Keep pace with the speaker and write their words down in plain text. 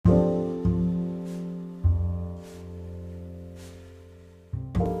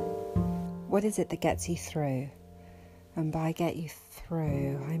what is it that gets you through? And by get you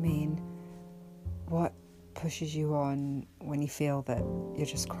through, I mean, what pushes you on when you feel that you're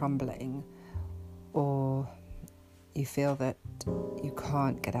just crumbling, or you feel that you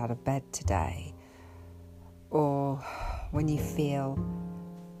can't get out of bed today, or when you feel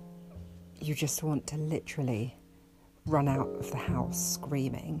you just want to literally run out of the house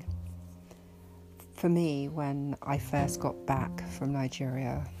screaming. For me, when I first got back from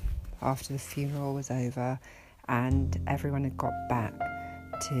Nigeria after the funeral was over and everyone had got back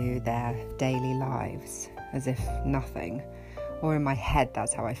to their daily lives as if nothing, or in my head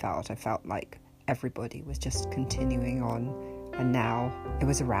that's how I felt. I felt like everybody was just continuing on, and now it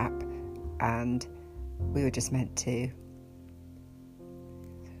was a wrap and we were just meant to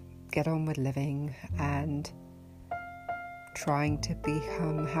get on with living and trying to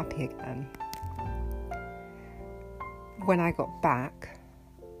become happy again. When I got back,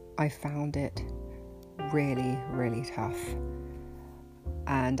 I found it really, really tough.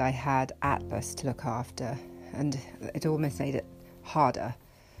 And I had Atlas to look after, and it almost made it harder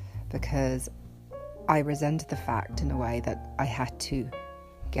because I resented the fact in a way that I had to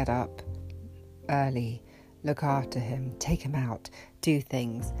get up early, look after him, take him out, do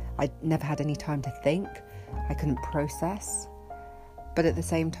things. I never had any time to think. I couldn't process. But at the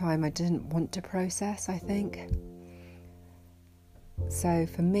same time, I didn't want to process, I think. So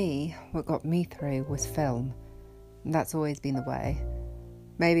for me, what got me through was film. And that's always been the way.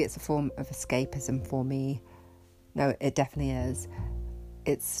 Maybe it's a form of escapism for me. No, it definitely is.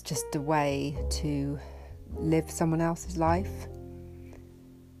 It's just a way to live someone else's life,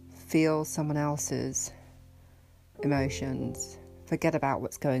 feel someone else's emotions, forget about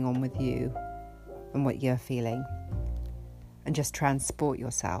what's going on with you and what you're feeling, and just transport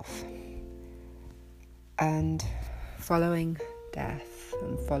yourself. And following death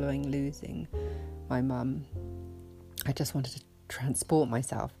and following losing my mum, I just wanted to transport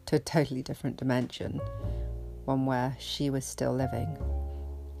myself to a totally different dimension, one where she was still living.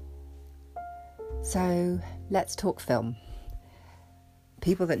 So let's talk film.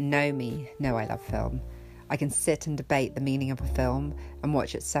 People that know me know I love film. I can sit and debate the meaning of a film and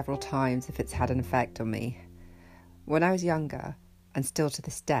watch it several times if it's had an effect on me. When I was younger, and still to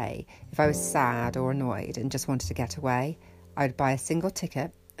this day, if I was sad or annoyed and just wanted to get away, I would buy a single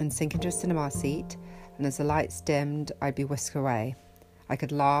ticket and sink into a cinema seat, and as the lights dimmed, I'd be whisked away. I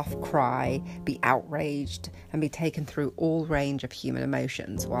could laugh, cry, be outraged, and be taken through all range of human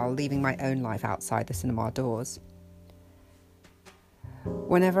emotions while leaving my own life outside the cinema doors.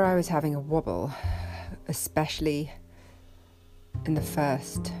 Whenever I was having a wobble, especially in the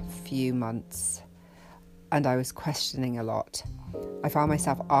first few months, and I was questioning a lot, I found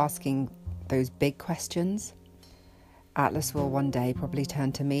myself asking those big questions. Atlas will one day probably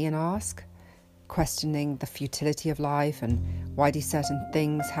turn to me and ask, questioning the futility of life and why do certain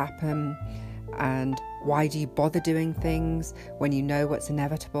things happen, and why do you bother doing things when you know what's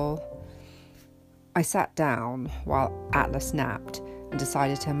inevitable? I sat down while Atlas napped and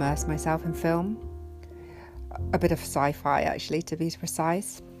decided to immerse myself in film. A bit of sci-fi, actually, to be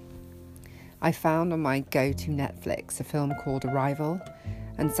precise. I found on my go-to Netflix a film called Arrival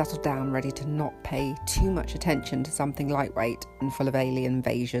and settled down ready to not pay too much attention to something lightweight and full of alien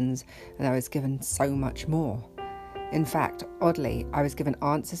invasions, and I was given so much more. In fact, oddly, I was given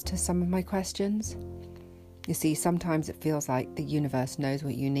answers to some of my questions. You see, sometimes it feels like the universe knows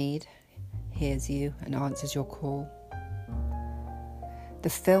what you need, hears you, and answers your call. The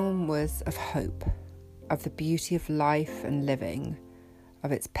film was of hope, of the beauty of life and living,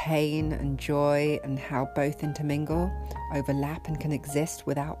 of its pain and joy and how both intermingle, overlap and can exist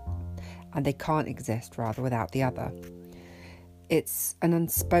without the other. It's an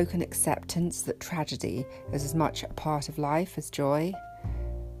unspoken acceptance that tragedy is as much a part of life as joy.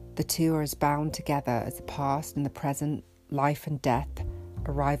 The two are as bound together as the past and the present, life and death,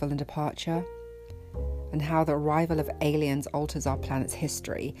 arrival and departure. And how the arrival of aliens alters our planet's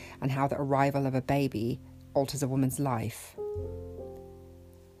history, and how the arrival of a baby alters a woman's life.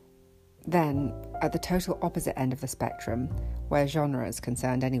 Then, at the total opposite end of the spectrum, where genre is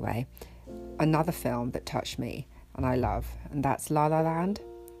concerned anyway, another film that touched me and I love, and that's La La Land.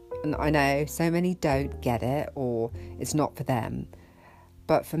 And I know so many don't get it, or it's not for them,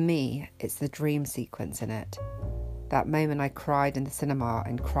 but for me, it's the dream sequence in it. That moment I cried in the cinema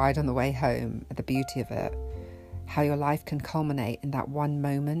and cried on the way home at the beauty of it. How your life can culminate in that one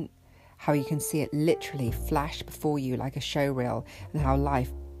moment, how you can see it literally flash before you like a show reel, and how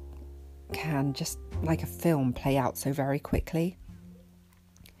life can, just like a film, play out so very quickly.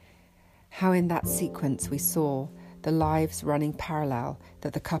 How in that sequence we saw the lives running parallel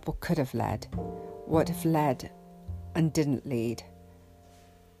that the couple could have led, would have led and didn't lead.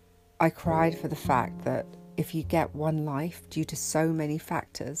 I cried for the fact that if you get one life due to so many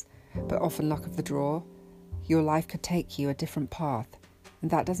factors, but often luck of the draw, your life could take you a different path. And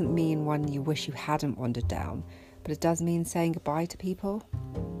that doesn't mean one you wish you hadn't wandered down, but it does mean saying goodbye to people.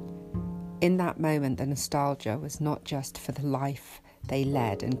 In that moment, the nostalgia was not just for the life they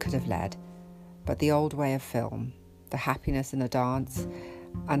led and could have led, but the old way of film, the happiness in a dance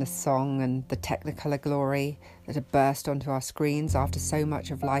and a song and the technicolor glory that had burst onto our screens after so much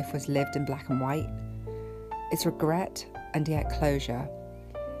of life was lived in black and white. It's regret and yet closure.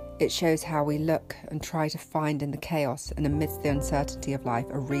 It shows how we look and try to find in the chaos and amidst the uncertainty of life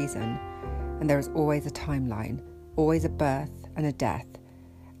a reason, and there is always a timeline, always a birth and a death,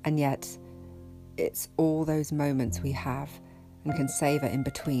 and yet it's all those moments we have and can savour in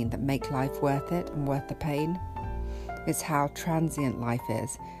between that make life worth it and worth the pain. It's how transient life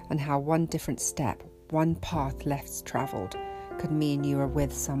is, and how one different step, one path less travelled, could mean you are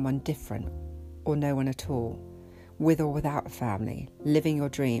with someone different or no one at all, with or without a family, living your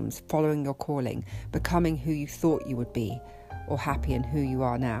dreams, following your calling, becoming who you thought you would be, or happy in who you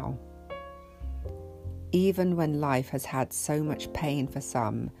are now. Even when life has had so much pain for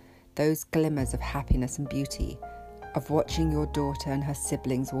some, those glimmers of happiness and beauty, of watching your daughter and her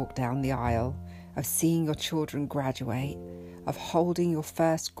siblings walk down the aisle, of seeing your children graduate, of holding your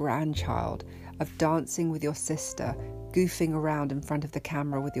first grandchild, of dancing with your sister, goofing around in front of the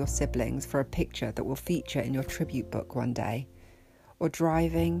camera with your siblings for a picture that will feature in your tribute book one day, or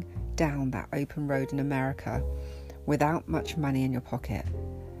driving down that open road in America without much money in your pocket,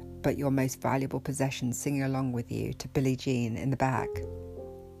 but your most valuable possession singing along with you to Billie Jean in the back.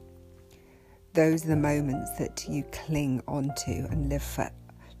 Those are the moments that you cling onto and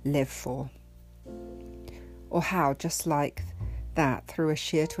live for. Or how, just like that, through a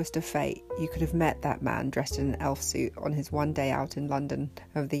sheer twist of fate, you could have met that man dressed in an elf suit on his one day out in London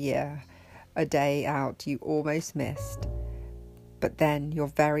of the year, a day out you almost missed. But then your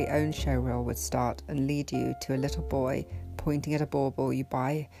very own showreel would start and lead you to a little boy pointing at a bauble you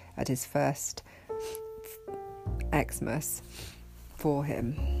buy at his first Xmas for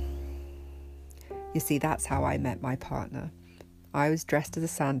him. You see, that's how I met my partner. I was dressed as a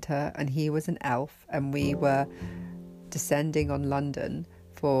Santa and he was an elf, and we were descending on London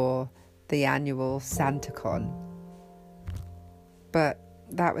for the annual SantaCon. But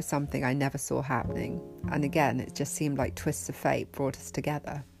that was something I never saw happening, and again, it just seemed like twists of fate brought us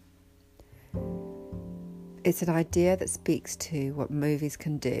together. It's an idea that speaks to what movies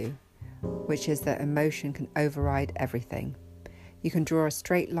can do, which is that emotion can override everything. You can draw a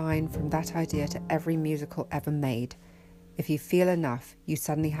straight line from that idea to every musical ever made. If you feel enough, you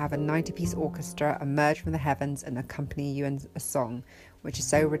suddenly have a 90-piece orchestra emerge from the heavens and accompany you in a song, which is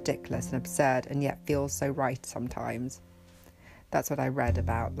so ridiculous and absurd and yet feels so right sometimes. That's what I read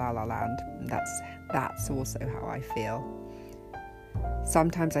about La La Land, and that's also how I feel.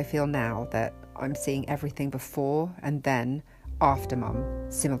 Sometimes I feel now that I'm seeing everything before and then after Mum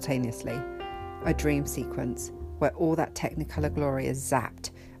simultaneously, a dream sequence where all that technicolor glory is zapped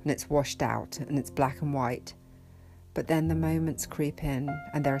and it's washed out and it's black and white. But then the moments creep in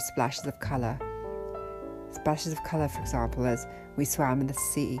and there are splashes of colour. Splashes of colour, for example, as we swam in the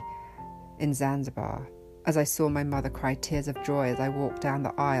sea in Zanzibar, as I saw my mother cry tears of joy as I walked down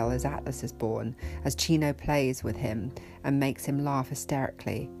the aisle as Atlas is born, as Chino plays with him and makes him laugh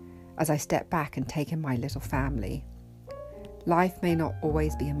hysterically, as I step back and take in my little family. Life may not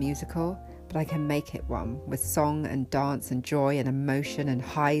always be a musical, but I can make it one, with song and dance and joy and emotion and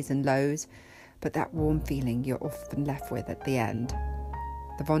highs and lows, but that warm feeling you're often left with at the end.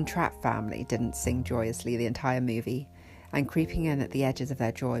 The Von Trapp family didn't sing joyously the entire movie, and creeping in at the edges of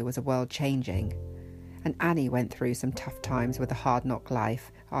their joy was a world changing. And Annie went through some tough times with a hard knock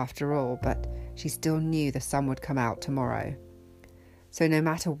life, after all, but she still knew the sun would come out tomorrow. So no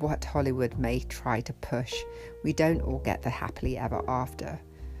matter what Hollywood may try to push, we don't all get the happily ever after.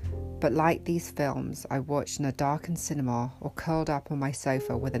 But like these films I watched in a darkened cinema or curled up on my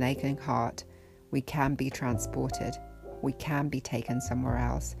sofa with an aching heart, we can be transported. We can be taken somewhere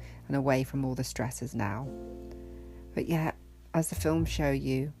else and away from all the stresses now. But yet, as the films show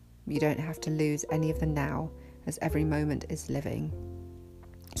you, you don't have to lose any of the now, as every moment is living.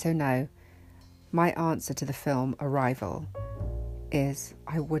 So no, my answer to the film Arrival is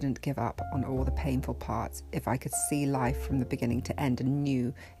I wouldn't give up on all the painful parts. If I could see life from the beginning to end and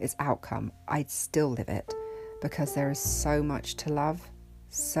knew its outcome, I'd still live it, because there is so much to love,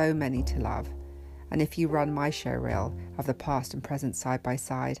 so many to love. And if you run my showreel of the past and present side by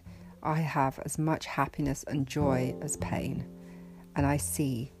side, I have as much happiness and joy as pain. And I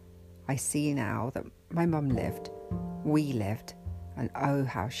see now that my mum lived, we lived, and oh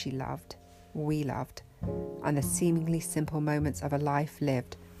how she loved, we loved, and the seemingly simple moments of a life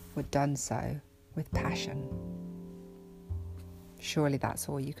lived were done so with passion. Surely that's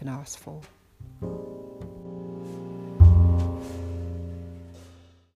all you can ask for.